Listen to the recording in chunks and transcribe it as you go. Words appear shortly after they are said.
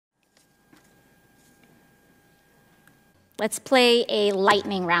let's play a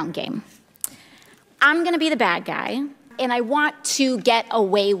lightning round game. I'm gonna be the bad guy, and I want to get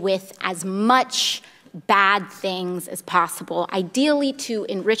away with as much bad things as possible, ideally to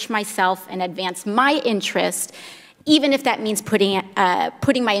enrich myself and advance my interest, even if that means putting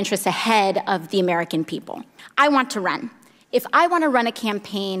my interests ahead of the American people. I want to run. If I want to run a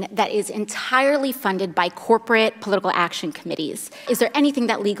campaign that is entirely funded by corporate political action committees, is there anything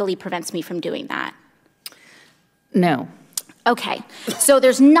that legally prevents me from doing that? No. Okay, so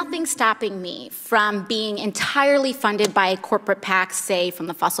there's nothing stopping me from being entirely funded by corporate PACs, say from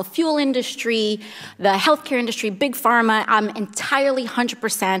the fossil fuel industry, the healthcare industry, big pharma. I'm entirely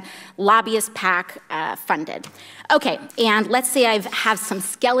 100% lobbyist PAC funded. Okay, and let's say I have some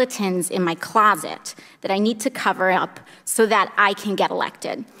skeletons in my closet that I need to cover up so that I can get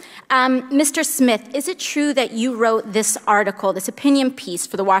elected. Mr. Smith, is it true that you wrote this article, this opinion piece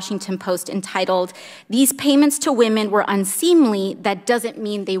for the Washington Post entitled, "These payments to women were unseemly, that doesn't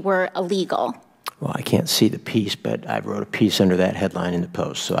mean they were illegal"? Well, I can't see the piece, but I wrote a piece under that headline in the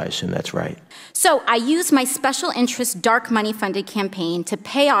Post, so I assume that's right. So I used my special interest dark money funded campaign to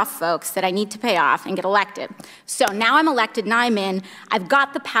pay off folks that I need to pay off and get elected. So now I'm elected, now I'm in. I've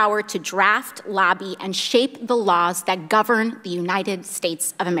got the power to draft, lobby, and shape the laws that govern the United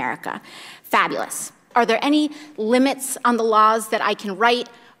States of America. Fabulous. Are there any limits on the laws that I can write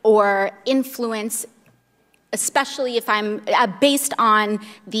or influence, especially if I'm based on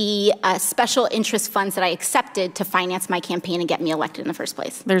the special interest funds that I accepted to finance my campaign and get me elected in the first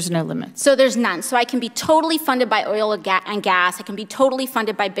place? There's no limit. So there's none. So I can be totally funded by oil and gas. I can be totally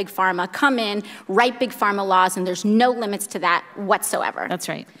funded by big pharma, come in, write big pharma laws, and there's no limits to that whatsoever. That's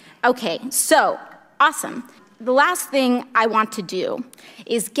right. Okay, so awesome. The last thing I want to do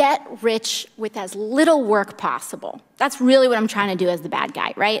is get rich with as little work possible. That's really what I'm trying to do as the bad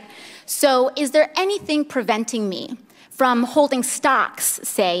guy, right? So is there anything preventing me from holding stocks,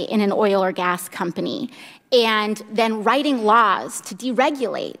 say, in an oil or gas company, and then writing laws to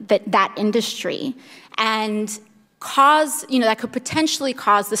deregulate that industry and cause, that could potentially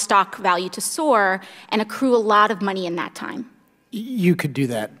cause the stock value to soar and accrue a lot of money in that time? You could do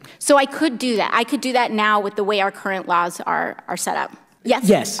that. So I could do that. I could do that now with the way our current laws are set up. Yes?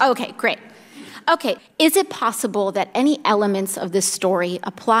 Yes. Okay, great. Okay, is it possible that any elements of this story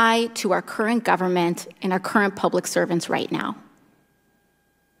apply to our current government and our current public servants right now?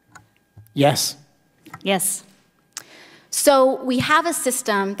 Yes. Yes. So we have a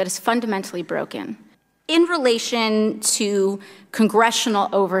system that is fundamentally broken. In relation to congressional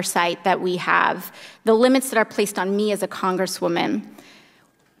oversight that we have, the limits that are placed on me as a congresswoman,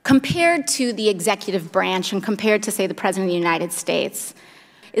 compared to the executive branch and compared to, say, the President of the United States,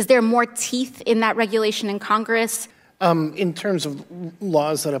 is there more teeth in that regulation in Congress? In terms of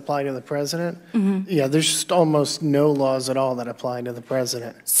laws that apply to the president, yeah, there's just almost no laws at all that apply to the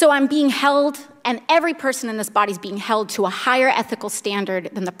president. So I'm being held, and every person in this body is being held to a higher ethical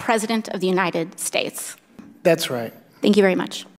standard than the President of the United States. That's right. Thank you very much.